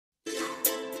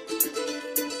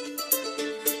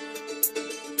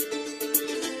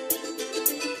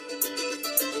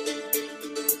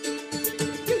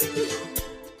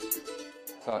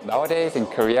Nowadays in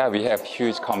Korea, we have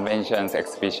huge conventions,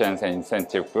 exhibitions, and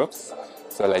incentive groups.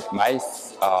 So like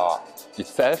MICE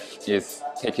itself is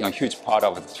taking a huge part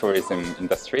of the tourism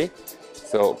industry.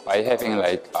 So by having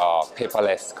like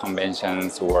paperless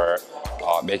conventions or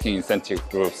making incentive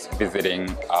groups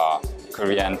visiting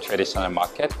Korean traditional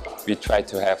market, we try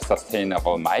to have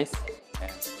sustainable MICE.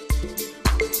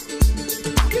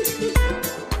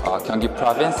 Gyeonggi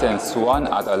province and Suwon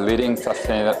are the leading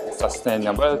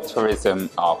sustainable tourism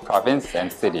province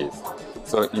and cities.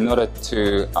 So in order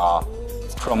to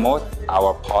promote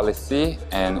our policy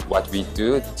and what we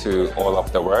do to all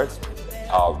of the world,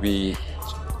 we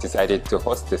decided to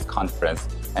host this conference.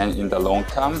 And in the long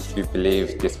term, we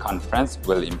believe this conference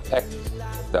will impact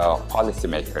the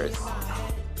policymakers.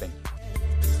 Thank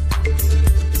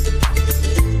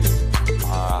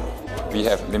you. We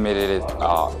have limited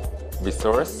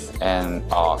resource and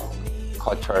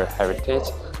cultural heritage.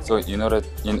 So in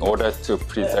order to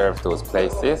preserve those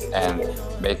places and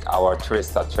make our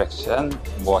tourist attraction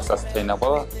more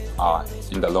sustainable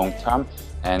in the long term,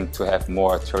 and to have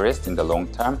more tourists in the long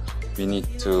term, we need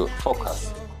to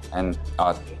focus and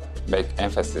make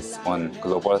emphasis on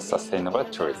global sustainable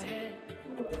tourism.